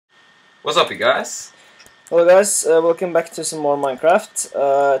What's up, you guys? Hello guys, welcome back to some more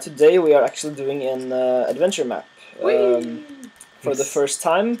Minecraft. Today we are actually doing an adventure map for the first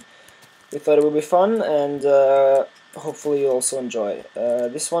time. We thought it would be fun and hopefully you'll also enjoy.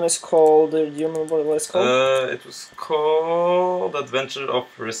 This one is called, do you remember what it's called? It was called Adventure of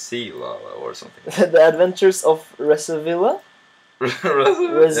Resevila or something. The Adventures of Resevila?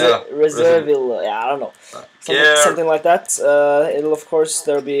 Resevila, yeah, I don't know. Something like that. It'll of course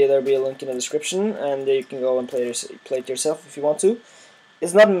there'll be a link in the description, and you can go and play it yourself if you want to.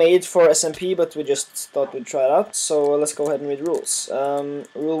 It's not made for SMP, but we just thought we'd try it out. So let's go ahead and read rules.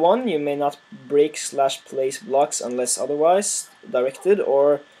 Rule 1: you may not break/place blocks unless otherwise directed,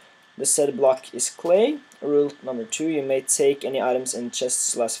 or the said block is clay. Rule number 2: you may take any items in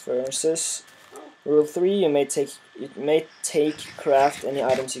chests/furnaces. Rule 3: you may craft any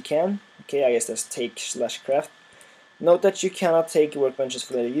items you can. Okay, I guess that's take/craft. Note that you cannot take workbenches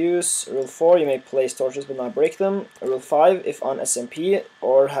for later use. Rule 4: you may place torches but not break them. Rule 5: if on SMP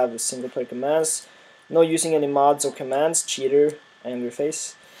or have single player commands, no using any mods or commands. Cheater, angry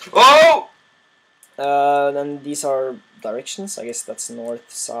face. Oh! Then these are directions. I guess that's north,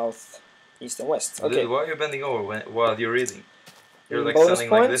 south, east, and west. Okay. Dude, why are you bending over while you're reading? You're like bonus standing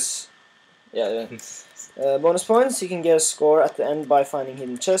points. like this. Yeah. Bonus points: you can get a score at the end by finding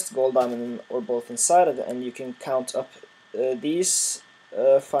hidden chest, gold, diamond, or both inside. At the end, you can count up these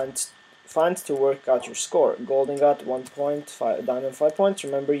find to work out your score. Gold ingot 1 point, diamond 5 points.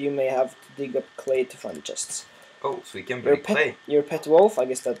 Remember, you may have to dig up clay to find the chests. Oh, so we can break clay. Your pet wolf, I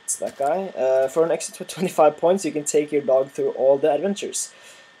guess that's that guy. For an extra 25 points, you can take your dog through all the adventures.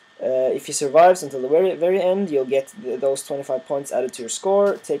 If he survives until the very end, you'll get those 25 points added to your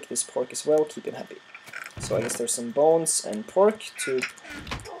score. Take this pork as well, keep him happy. So I guess there's some bones and pork to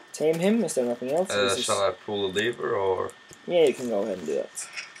tame him. Is there nothing else? Shall I pull a lever or? Yeah, you can go ahead and do that.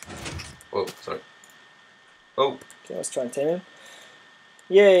 Oh, sorry. Oh. Okay, let's try and tame him.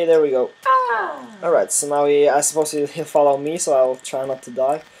 Yay, there we go. Alright, so now I suppose he'll follow me, so I'll try not to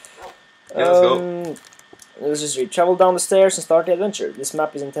die. Yeah, let's go. Let's just read. Travel down the stairs and start the adventure. This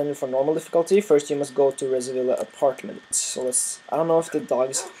map is intended for normal difficulty. First, you must go to Resevila apartment. So let's. I don't know if the dog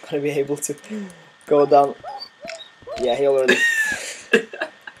is gonna be able to go down. Yeah, he already.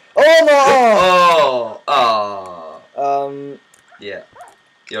 Oh no! Oh. Yeah.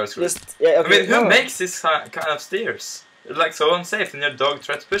 You're screwed. Yeah, okay, I mean, who makes this kind of stairs? It's like so unsafe, and your dog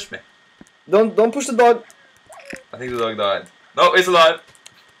tried to push me. Don't push the dog. I think the dog died. No, it's alive.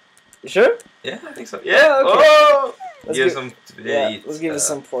 You sure? Yeah, I think so. Yeah. Okay. Oh! Let's give some eat. Let's give it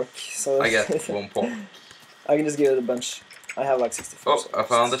some pork. So I get 1 pork. I can just give it a bunch. I have like 64. Oh, I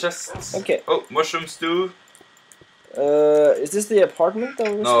found the chest. Okay. Oh, mushroom stew. Is this the apartment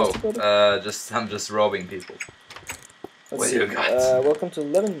that we're supposed to go to? I'm just robbing people. Let's see. Welcome to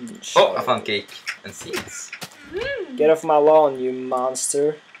Lemon Shop. Oh, I found cake and seeds. Get off my lawn, you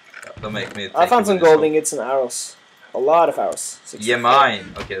monster. Don't make me. I found some gold ingots and arrows. A lot of arrows. 64. Yeah,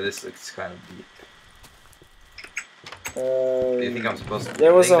 mine. Okay, this looks kind of deep. Do you think I'm supposed to be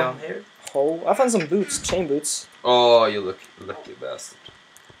down here? Hole. I found some boots, chain boots. Oh, you lucky bastard.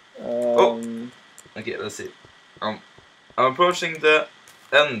 Okay, let's see. I'm approaching the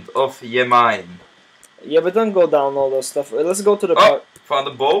end of Yemine. Yeah, but don't go down all those stuff. Let's go to the part. Found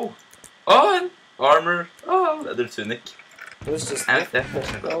a bow. Oh, and armor. Oh, leather tunic. Let's just.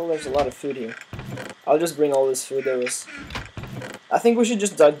 Oh, there's a lot of food here. I'll just bring all this food there is. I think we should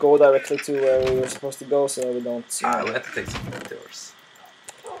just go directly to where we were supposed to go, so we don't. We have to take some detours.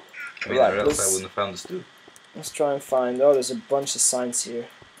 I mean, or else I wouldn't have found the stew. Let's try and find. Oh, there's a bunch of signs here.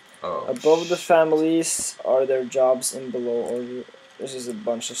 Oh, above the families are their jobs, in below order. This is a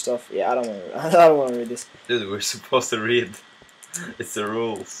bunch of stuff. Yeah, I don't want to read this. Dude, we're supposed to read. It's the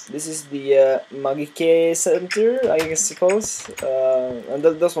rules. This is the Magike Center, I suppose. And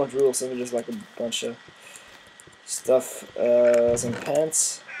those weren't rules. They were just like a bunch of stuff. Some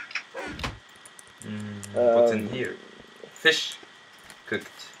pants. What's in here? Fish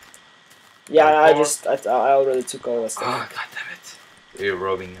cooked. Yeah, I already took all that stuff. Oh, god damn it! You're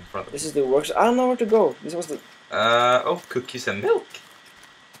robbing in front of me. This is the workshop. I don't know where to go. This was the. Oh, cookies and milk.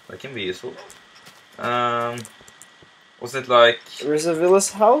 That can be useful. Wasn't it like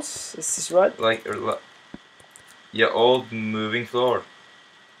Resevila's house? Is this right? Like, yeah, old moving floor.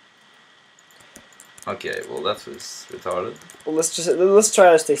 Okay, well that was retarded. Well, let's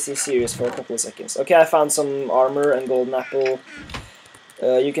try to stay serious for a couple of seconds. Okay, I found some armor and golden apple.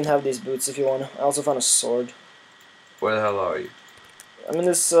 You can have these boots if you want. I also found a sword. Where the hell are you? I'm in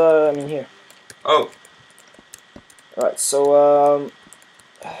this. I'm in here. Oh. Alright, so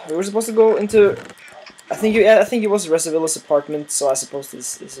we were supposed to go into I think it was Resevila's apartment, so I suppose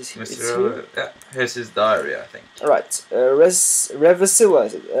this is it's here. Yeah, here's his diary, I think. Right, Resevila,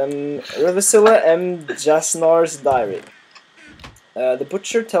 Resevila M. Jasnar's diary. The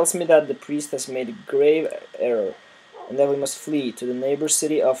butcher tells me that the priest has made a grave error, and that we must flee to the neighbor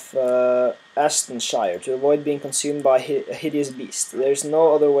city of Astonshire to avoid being consumed by a hideous beast. There is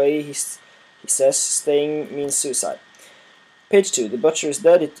no other way, he says. Staying means suicide. Page 2. The butcher is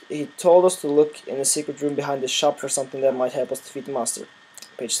dead. He told us to look in the secret room behind the shop for something that might help us defeat the master.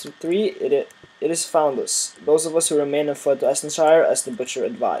 Page 3. It is found us. Those of us who remain and fled to Astonshire as the butcher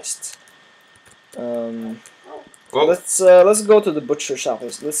advised. Let's go to the butcher shop.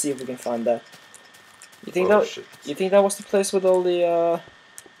 Let's see if we can find that. You think you think that was the place with all the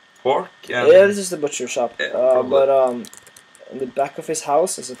pork? Yeah, this is the butcher shop. Yeah, but in the back of his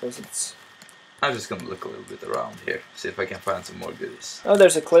house, I suppose it's. I'm just gonna look a little bit around here, see if I can find some more goodies. Oh,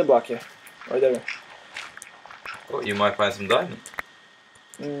 there's a clay block here. Right there. Oh, you might find some diamond.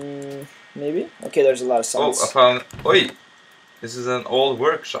 Maybe? Okay, there's a lot of signs. Oh, I found... Oi! This is an old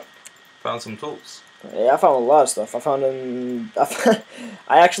workshop. Found some tools. Yeah, I found a lot of stuff. I found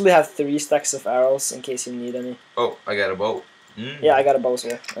I actually have 3 stacks of arrows in case you need any. Oh, I got a bow. Yeah, I got a bow as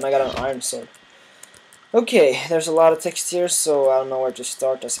well. And I got an iron sword. Okay, there's a lot of text here, so I don't know where to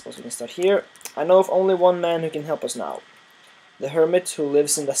start. I suppose we can start here. I know of only one man who can help us now. The hermit who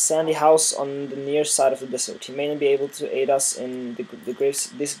lives in the sandy house on the near side of the desert. He may not be able to aid us in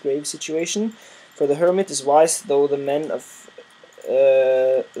this grave situation, for the hermit is wise, though the men of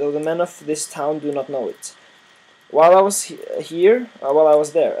this town do not know it. While I was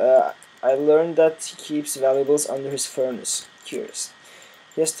there, I learned that he keeps valuables under his furnace. Curious.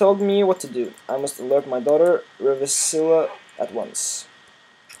 He has told me what to do. I must alert my daughter, Resevila, at once.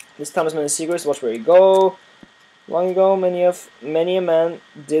 This town has many secrets. Watch where you go. Long ago, many a man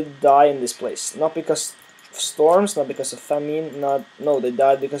did die in this place. Not because of storms, not because of famine. No, they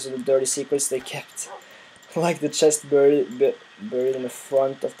died because of the dirty secrets they kept, like the chest buried in the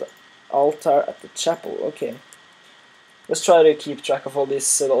front of the altar at the chapel. Okay, let's try to keep track of all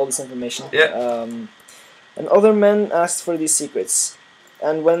this information. Yeah. And other men asked for these secrets.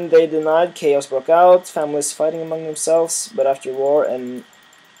 And when they denied, chaos broke out, families fighting among themselves. But after war and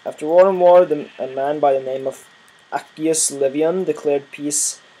war, a man by the name of Accius Levion declared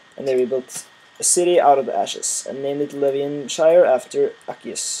peace, and they rebuilt a city out of the ashes, and named it Levionshire after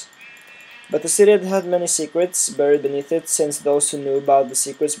Accius. But the city had many secrets buried beneath it, since those who knew about the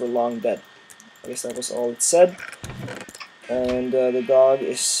secrets were long dead. I guess that was all it said. And the dog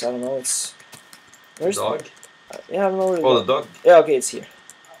is, I don't know, it's... Where's the dog? Yeah, I don't know where the dog? Yeah, okay, it's here.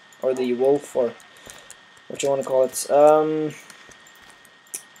 Or the wolf, or what you want to call it.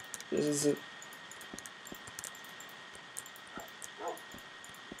 This is it.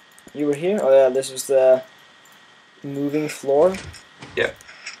 You were here? Oh yeah, this was the moving floor. Yeah.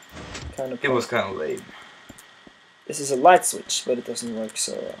 It was kind of lame. This is a light switch, but it doesn't work,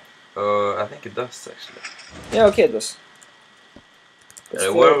 so... I think it does, actually. Yeah, okay, it does.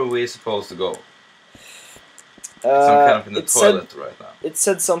 Where were we supposed to go? I'm kind of in the toilet right now. It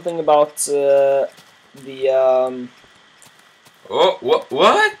said something about the... Oh,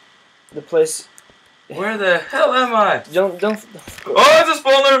 what? The place... Where the hell am I? Don't go. Oh, it's a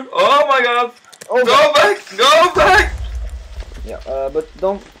spawner! Oh my god! Oh, go back! Go back! Yeah, but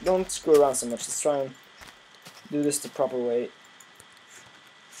don't screw around so much. Let's try and do this the proper way.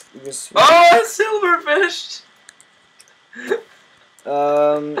 Because silverfish!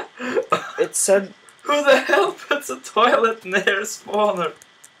 It said... Who the hell puts a toilet near a spawner?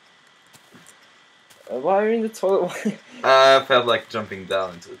 Why are you in the toilet? I felt like jumping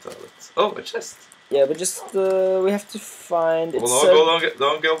down into the toilet. Oh, a chest. Yeah, but just we have to find.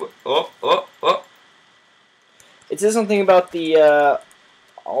 Don't go. Oh. It says something about the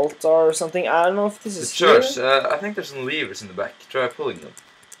altar or something. I don't know if this is the church. I think there's some levers in the back. Try pulling them.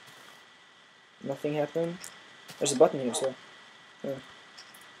 Nothing happened. There's a button here as well. Yeah.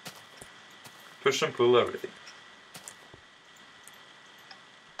 Push and pull everything.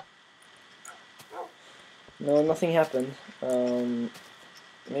 No, nothing happened.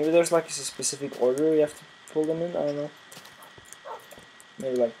 Maybe there's like a specific order you have to pull them in. I don't know.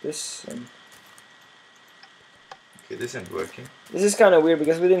 Maybe like this. Okay, this isn't working. This is kind of weird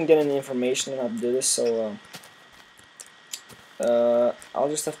because we didn't get any information on how to do this, so I'll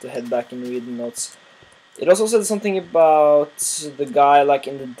just have to head back and read the notes. It also said something about the guy like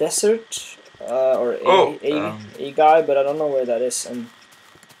in the desert, or a guy, but I don't know where that is, and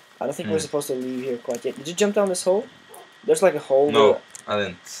I don't think we're supposed to leave here quite yet. Did you jump down this hole? There's like a hole. No, I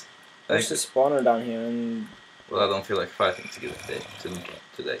didn't. There's a spawner down here, and Well, I don't feel like fighting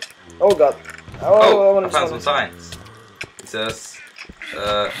today. Oh god. Oh, I found some signs. It says,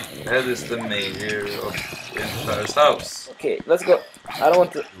 head is the mayor of Winter's house. Okay, let's go. I don't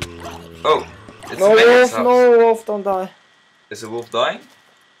want to... Oh, it's no, the mayor's wolf, house. no, wolf, don't die. Is the wolf dying?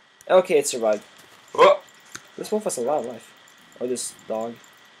 Okay, it survived. Oh! This wolf has a lot of life. Or this dog.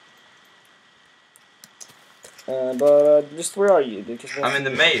 But just where are you? Because I'm in the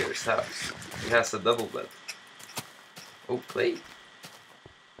mayor's house. He has a double bed. Oh, clay.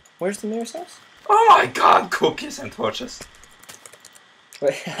 Where's the mayor's house? Oh my god, cookies and torches.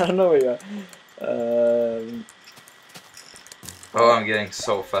 Wait, I don't know where you are. Oh, I'm getting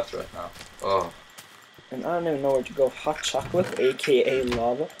so fat right now. Oh. And I don't even know where to go. Hot chocolate, aka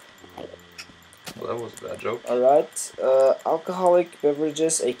lava. Well, that was a bad joke. Alright. Alcoholic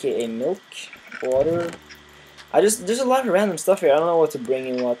beverages, aka milk, water. There's a lot of random stuff here. I don't know what to bring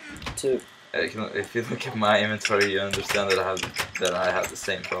and what to. If you look at my inventory, you understand that I have the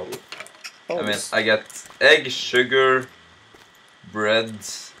same problem. Oh, I mean, I got egg, sugar, bread,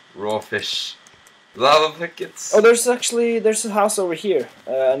 raw fish, lava buckets. Oh, there's a house over here,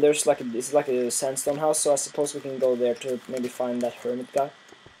 and there's it's like a sandstone house. So I suppose we can go there to maybe find that hermit guy.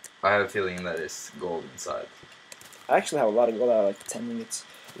 I have a feeling that is gold inside. I actually have a lot of gold. I have like 10 minutes.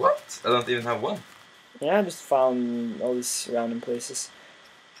 What? I don't even have one. Yeah, I just found all these random places.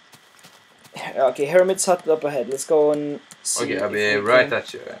 Okay, hermit's hut up ahead. Let's go and see. Okay, I'll be right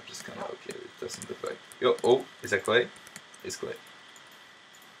at you. I'm just gonna. Okay, it doesn't look like. Yo, oh, is that clay? It's clay.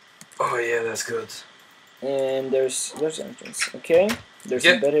 Oh yeah, that's good. And there's entrance. Okay, there's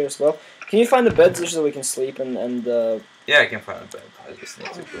a bed here as well. Can you find the beds here so we can sleep and Yeah, I can find a bed. I just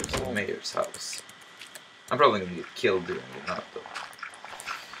need to go to the mayor's house. I'm probably gonna get killed doing it now, though.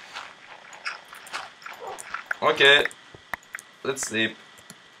 Okay, let's sleep.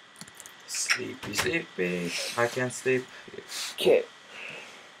 Sleepy, sleepy. I can't sleep. Okay.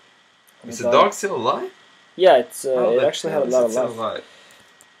 Is the dog still alive? Yeah, it actually had a lot of life.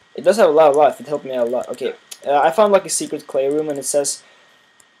 It does have a lot of life. It helped me out a lot. Okay, I found like a secret clay room, and it says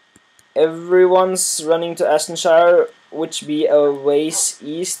everyone's running to Astonshire, which be a ways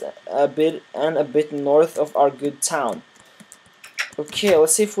east, a bit north of our good town. Okay,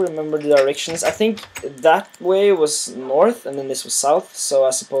 let's see if we remember the directions. I think that way was north, and then this was south. So I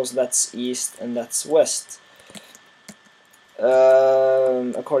suppose that's east and that's west.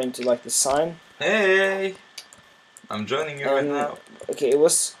 According to like the sign. Hey, I'm joining you right now. Okay, it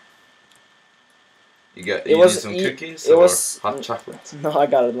was. You need some cookies or hot chocolate? No, I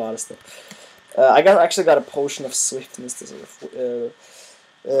got a lot of stuff. I actually got a potion of swiftness swiftness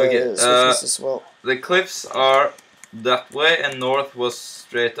as well. The cliffs are that way, and north was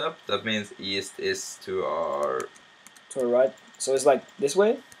straight up. That means east is to our right. So it's like this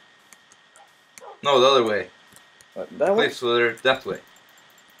way? No, the other way. What, that way? Cliffs were that way.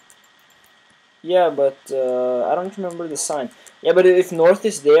 Yeah, but I don't remember the sign. Yeah, but if north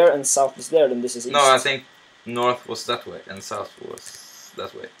is there and south is there, then this is east. No, I think north was that way and south was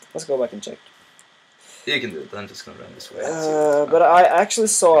that way. Let's go back and check. You can do it. I'm just gonna run this way. But I actually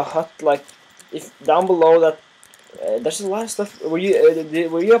saw a hut like down below that. There's a lot of stuff. Were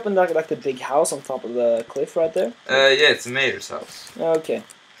you up in like the big house on top of the cliff right there? Yeah, it's the mayor's house. Okay.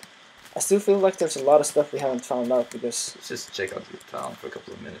 I still feel like there's a lot of stuff we haven't found out because. Let's just check out the town for a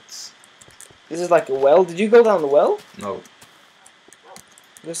couple of minutes. This is like a well. Did you go down the well? No.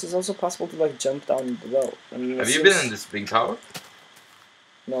 This is also possible to like jump down the well. Have you been in this big tower?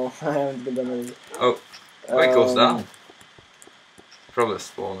 No, I haven't been down there. Oh, it goes down. Probably a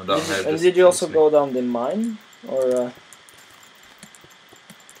spawner down here. And did you also go down the mine? Or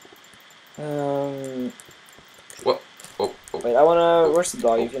what? Oh. Wait, I wanna. Where's the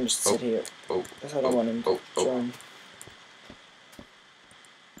dog? You can just sit here. Because I don't want him to join.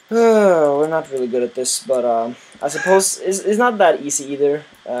 We're not really good at this, but I suppose it's not that easy either.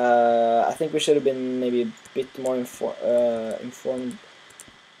 I think we should have been maybe a bit more informed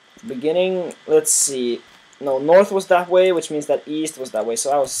at the beginning. Let's see. No, north was that way, which means that east was that way, so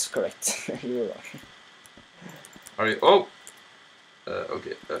I was correct. You were wrong. Are you? Oh!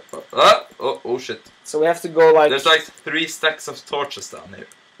 Okay. Oh shit. So we have to go like... There's like 3 stacks of torches down here.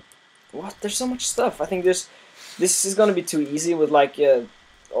 What? There's so much stuff. I think this is gonna be too easy with like...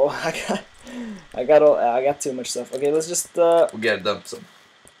 oh, I got too much stuff. Okay, let's just... We gotta dump some.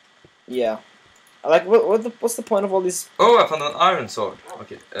 Yeah. Like, what's the point of all these... Oh, I found an iron sword.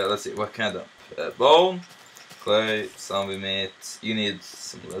 Okay, let's see. What can I dump? Bone, clay, zombie meat. You need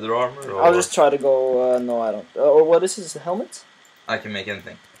some leather armor? Or... I'll just try to go... no, I don't. Or what is this? A helmet? I can make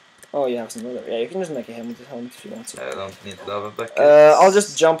anything. Oh, you have some leather. Yeah, you can just make a helmet if you want to. I don't need lava buckets. I'll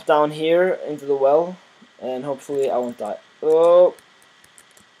just jump down here into the well. and hopefully I won't die. Oh!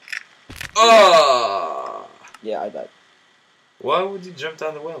 Oh! Yeah, I died. Why would you jump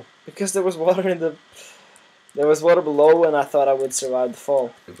down the well? Because there was water in the... There was water below and I thought I would survive the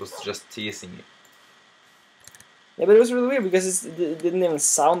fall. It was just teasing you. Yeah, but it was really weird because it didn't even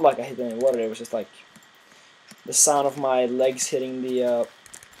sound like I hit any water. It was just like the sound of my legs hitting the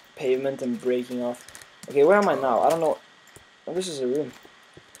pavement and breaking off. Okay, where am I now? I don't know. Oh, this is a room.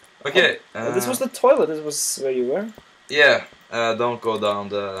 Okay. Oh, this was the toilet. This was where you were. Yeah. Don't go down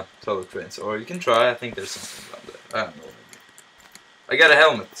the toilet drains, or you can try. I think there's something down there. I don't know. I got a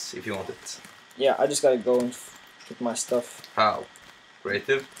helmet if you want it. Yeah, I just gotta go and get my stuff. How?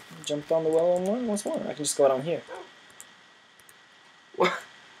 Creative? Jump down the well once more. I can just go down here. What?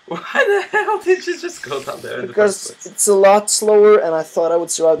 Why the hell did you just go down there in the first Because place? it's a lot slower and I thought I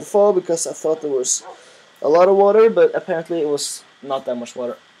would survive the fall because I thought there was a lot of water, but apparently it was not that much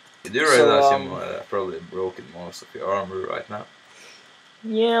water. You do realize So, you've probably broken most of your armor right now?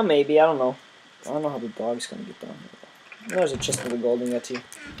 Yeah, maybe. I don't know. I don't know how the dog's gonna get down here. There's a chest with a golden yeti.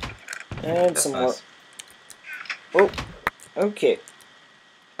 And That's some nice. more. Oh, okay.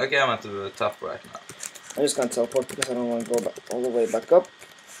 Okay, I'm at the top right now. I'm just gonna teleport because I don't want to go back, all the way back up.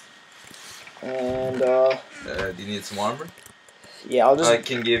 And Do you need some armor? yeah, I'll just. I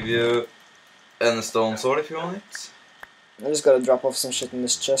can give you a stone sword if you want it. I just gotta drop off some shit in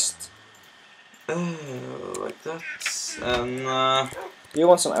this chest. Like that. And Do you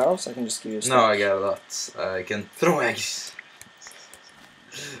want some arrows? I can just give you. no, I got a lot. I can throw eggs.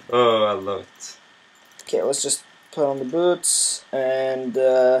 Oh, I love it. Okay, let's just put on the boots, and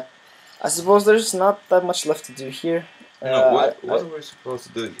I suppose there's not that much left to do here. No, what were we supposed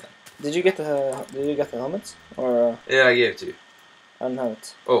to do again? Did you get the helmet? Or Yeah, I gave it to you. I don't have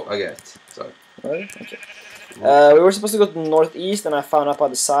it. Oh, I got it. Sorry. Really? Okay. We were supposed to go to the northeast, and I found out by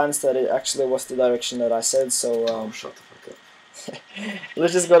the signs that it actually was the direction that I said. So Oh, shut the fuck up.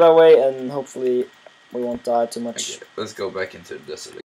 let's just go that way, and hopefully we won't die too much. Okay, let's go back into the desert.